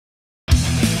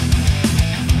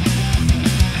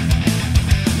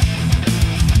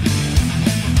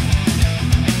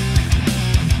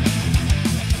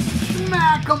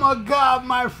my God,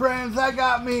 my friends, I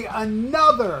got me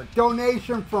another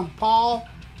donation from Paul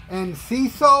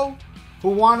Enciso, who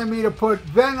wanted me to put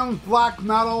Venom's Black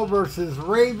Metal versus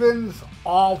Raven's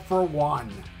All for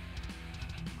One.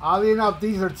 Oddly enough,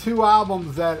 these are two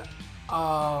albums that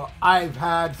I've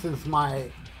had since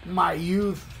my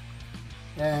youth,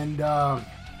 and I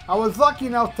was lucky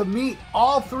enough to meet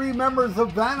all three members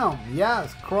of Venom.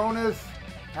 Yes, Cronus,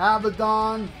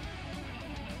 Abaddon,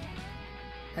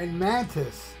 and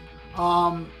Mantis.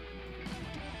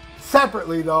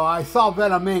 Separately though, I saw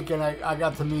Venom Inc. and I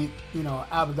got to meet, you know,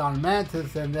 Abaddon and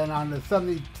Mantis, and then on the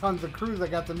 70 Tons of Cruise I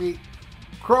got to meet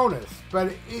Cronus.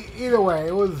 But either way,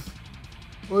 it was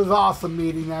awesome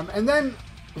meeting them. And then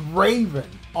Raven,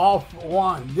 All for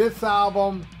One. This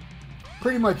album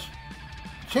pretty much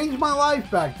changed my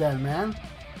life back then, man.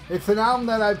 It's an album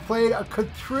that I played a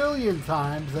quadrillion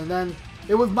times, and then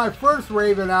it was my first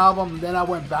Raven album, and then I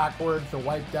went backwards to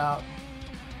Wiped Out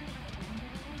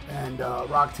and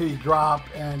Rock Till You Drop,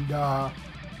 and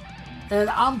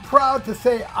I'm proud to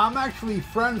say I'm actually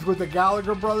friends with the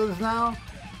Gallagher brothers now,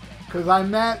 because I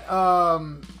met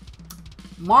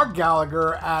Mark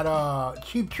Gallagher at a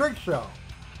Cheap Trick show,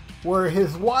 where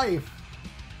his wife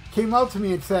came up to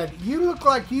me and said, "You look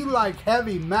like you like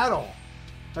heavy metal."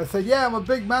 I said, "Yeah, I'm a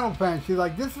big metal fan." She's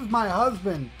like, "This is my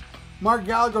husband, Mark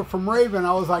Gallagher from Raven."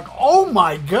 I was like, "Oh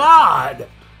my God!"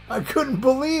 I couldn't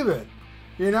believe it,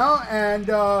 you know. And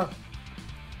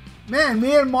man,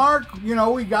 me and Mark, you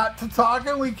know, we got to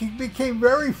talking. We became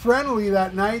very friendly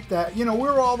that night. That, you know, we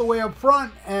were all the way up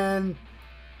front, and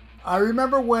I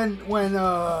remember when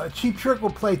Cheap Trick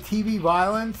would play TV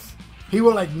Violence, he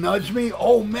would like nudge me.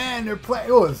 "Oh man, they're playing."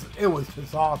 It was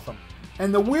just awesome.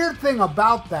 And the weird thing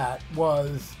about that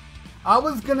was, I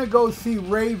was gonna go see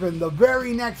Raven the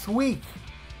very next week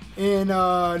in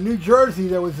New Jersey.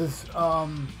 There was this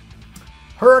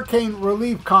hurricane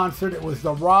relief concert. It was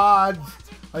the Rods,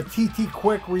 a TT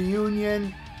Quick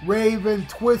reunion, Raven,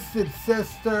 Twisted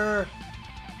Sister,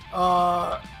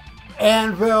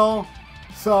 Anvil.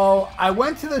 So I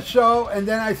went to the show, and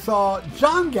then I saw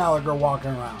John Gallagher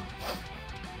walking around.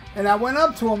 And I went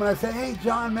up to him and I said, "Hey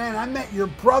John, man, I met your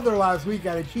brother last week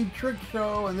at a Cheap Trick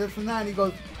show and this and that." And he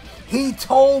goes, "He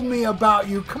told me about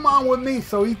you. Come on with me."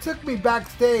 So he took me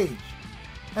backstage.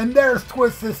 And there's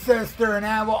Twisted Sister and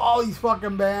Anvil, all these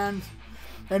fucking bands.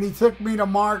 And he took me to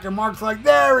Mark, and Mark's like,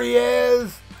 "There he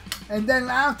is." And then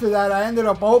after that, I ended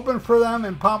up opening for them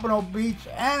in Pompano Beach,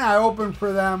 and I opened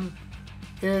for them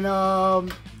in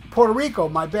Puerto Rico,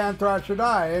 my band Thrash or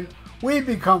Die. And we've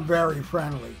become very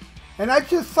friendly. And I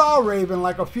just saw Raven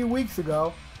like a few weeks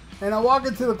ago, and I walk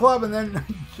into the club, and then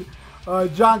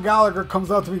John Gallagher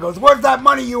comes up to me and goes, "Where's that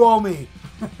money you owe me?"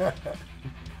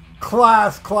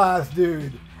 Class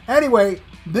dude. Anyway,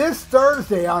 this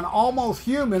Thursday on Almost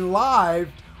Human Live,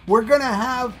 we're going to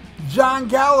have John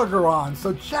Gallagher on.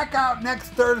 So check out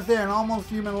next Thursday on Almost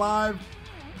Human Live,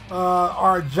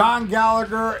 our John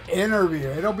Gallagher interview.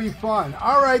 It'll be fun.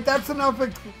 All right, that's enough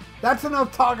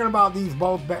talking about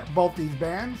both these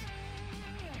bands.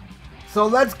 So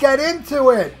let's get into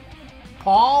it,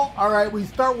 Paul. All right, we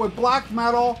start with Black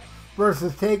Metal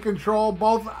versus Take Control.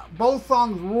 Both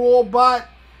songs rule, but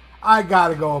I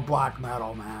gotta go with Black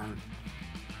Metal, man.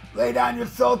 Lay down your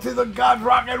soul to the gods,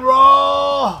 rock and roll.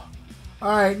 All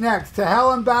right, next, To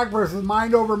Hell and Back versus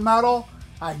Mind Over Metal.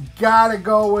 I gotta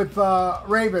go with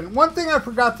Raven. One thing I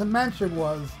forgot to mention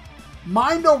was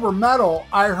Mind Over Metal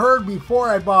I heard before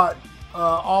I bought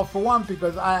All for One,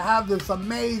 because I have this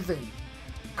amazing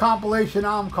compilation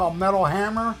album called Metal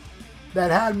Hammer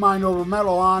that had Mind Over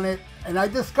Metal on it, and I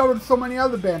discovered so many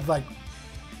other bands like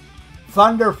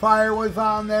Thunderfire was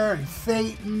on there, and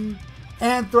Satan,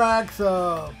 Anthrax,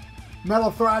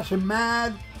 Metal Thrash and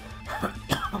Mad.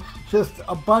 Just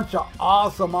a bunch of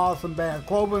awesome bands.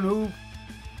 Cloven Hoof.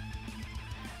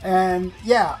 And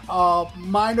yeah,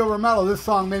 Mind Over Metal, this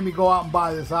song made me go out and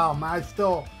buy this album.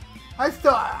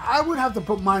 I would have to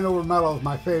put Mind Over Metal as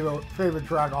my favorite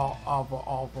track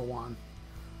All for One.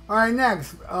 All right,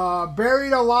 next,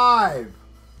 Buried Alive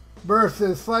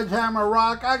versus Sledgehammer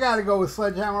Rock. I gotta go with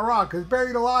Sledgehammer Rock, because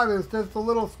Buried Alive is just a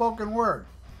little spoken word,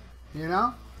 you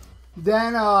know?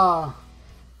 Then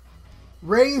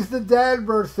Raise the Dead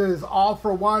versus All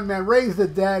for One. Man, Raise the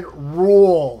Dead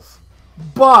rules,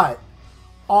 but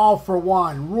All for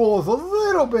One rules a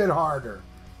little bit harder.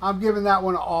 I'm giving that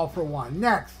one All for One.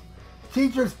 Next,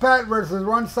 Teacher's Pet versus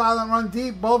Run Silent, Run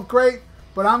Deep. Both great,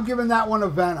 but I'm giving that one to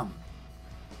Venom.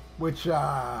 Which,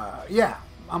 yeah,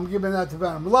 I'm giving that to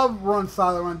Venom. Love Run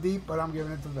Silent, Run Deep, but I'm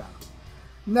giving it to Venom.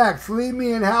 Next, Leave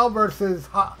Me in Hell versus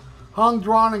Hung,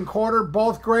 Drawn, and Quartered.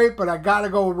 Both great, but I gotta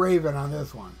go with Raven on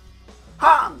this one.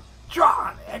 Hung,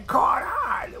 Drawn, and caught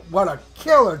on. What a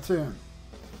killer tune.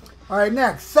 All right,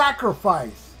 next,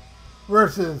 Sacrifice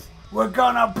versus We're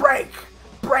Gonna Break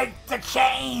the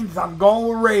Chains. I'm going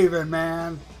with Raven,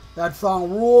 man. That song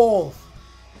rules.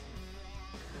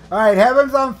 All right,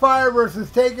 Heaven's on Fire versus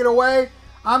Take It Away.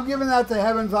 I'm giving that to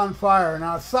Heaven's on Fire.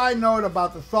 Now, side note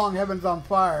about the song Heaven's on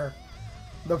Fire.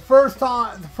 The first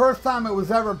time it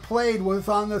was ever played was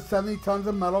on the 70 Tons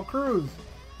of Metal cruise.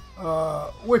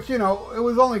 Which, you know, it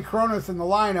was only Cronus in the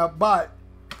lineup, but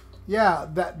yeah,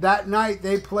 that night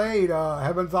they played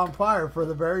Heaven's on Fire for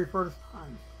the very first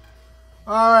time.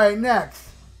 All right, next.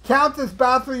 Countess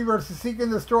Bathory versus Seek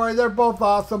and Destroy. They're both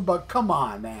awesome, but come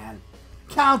on, man.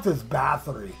 Countess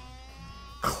Bathory.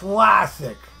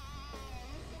 Classic.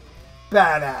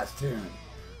 Badass tune.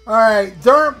 All right,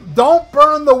 Don't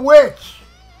Burn the Witch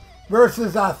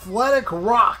versus Athletic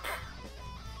Rock.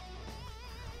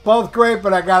 Both great,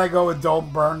 but I gotta go with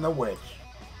Don't Burn the Witch.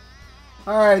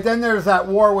 All right, then there's that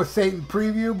War with Satan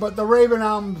preview, but the Raven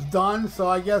album's done, so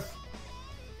I guess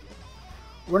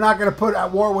we're not gonna put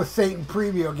At War with Satan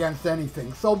preview against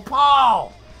anything. So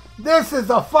Paul, this is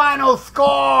the final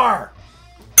score.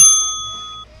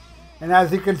 And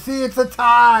as you can see, it's a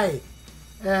tie.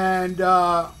 And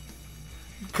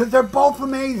because they're both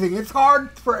amazing. It's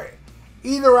hard for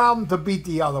either album to beat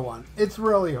the other one. It's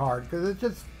really hard because it's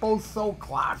just both so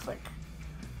classic.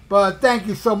 But thank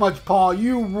you so much, Paul.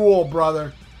 You rule,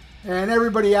 brother. And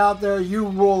everybody out there, you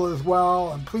rule as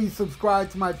well. And please subscribe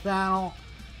to my channel.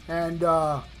 And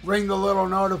ring the little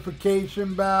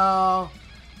notification bell.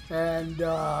 And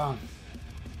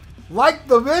like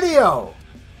the video.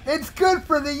 It's good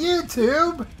for the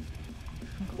YouTube.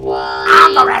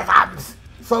 Algorithms.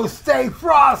 So stay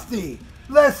frosty.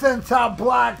 Listen to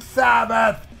Black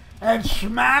Sabbath and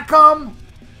smack 'em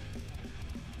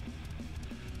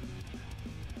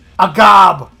a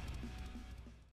gob.